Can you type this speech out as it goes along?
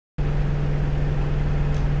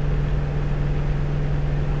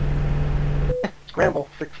Scramble,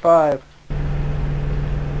 6-5.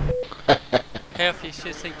 Hef, you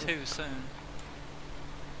should see 2 soon.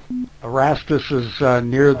 Erastus is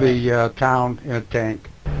near the town in a tank.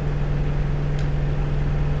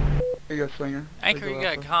 Here you go, Slinger. Anchor, you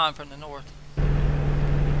got Con from the north.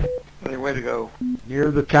 Any way to go?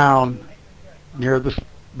 Near the town,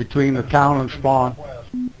 between the town and spawn.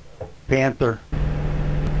 Panther.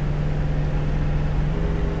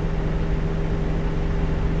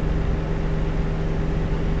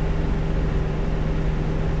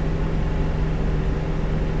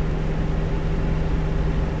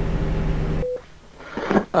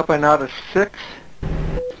 Up and out of 6.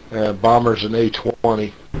 Bomber's an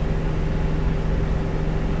A-20.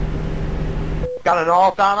 Got it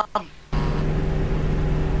all done.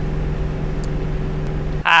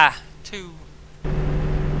 Ah, 2.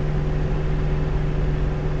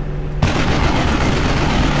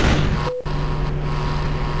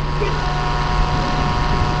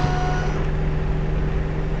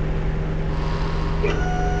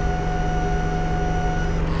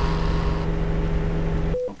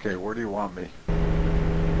 Okay, where do you want me?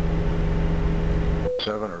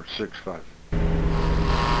 7 or 6-5?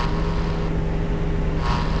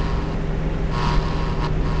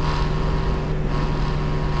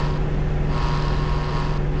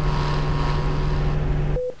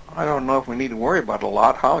 I don't know if we need to worry about a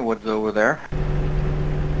lot. Hollywood's over there.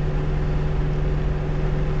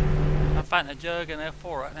 I'm fighting a Jug and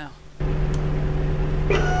F4 right now.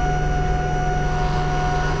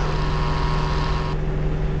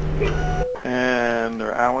 And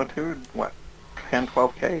their altitude, what, 10,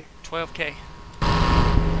 12K? 12K.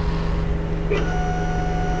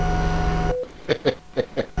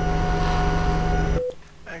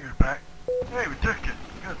 Anchor back. Hey, we took it.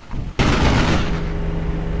 Good.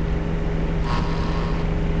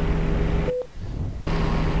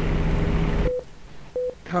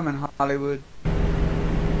 Coming, Hollywood.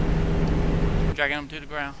 Dragging him to the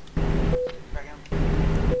ground.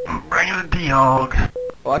 Bring in the D-Hog.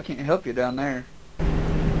 Well, I can't help you down there.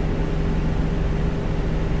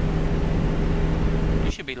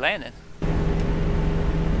 You should be landing.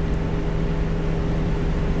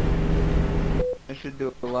 I should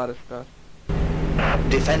do a lot of stuff.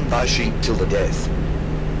 Defend my sheep till the death.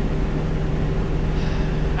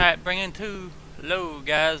 Alright, bring in 2 low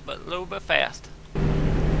guys, but low but fast.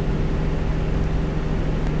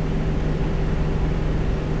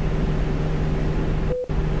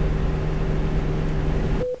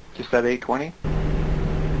 Just that 820?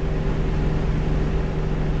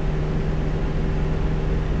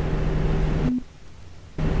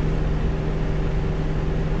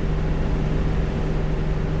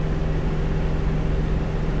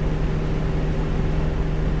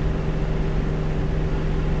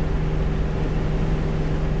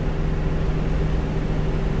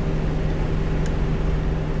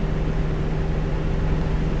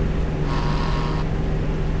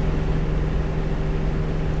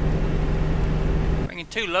 Bringing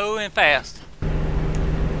 2 low and fast.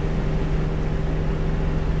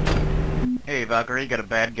 Hey, Valkyrie, got a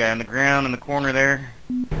bad guy on the ground in the corner there.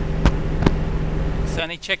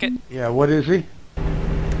 Sonny, check it. Yeah, what is he?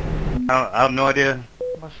 I have no idea.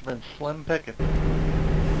 Must have been Slim Pickett.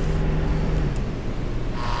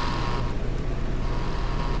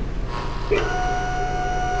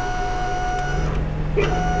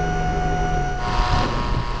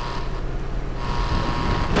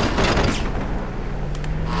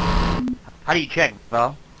 How do you check,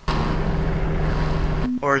 Val?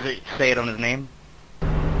 Or is it say it on his name?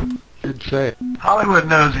 Should say it. Hollywood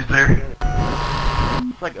knows he's there.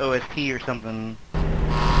 It's like OST or something.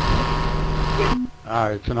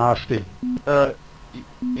 It's an Osti.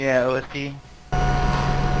 Yeah, OST.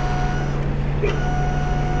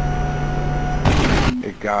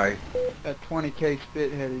 Hey, guy. That 20K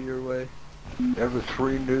spit headed your way. Ever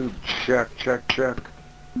 3 nude. Check, check, check.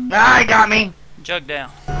 Ah, he got me! Jug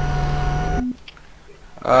down.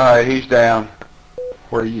 He's down.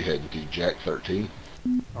 Where are you heading to, Jack 13?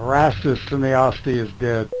 Erastus and the Osti is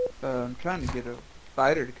dead. I'm trying to get a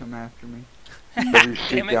fighter to come after me. WC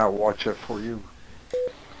Damn it. guy watch it for you.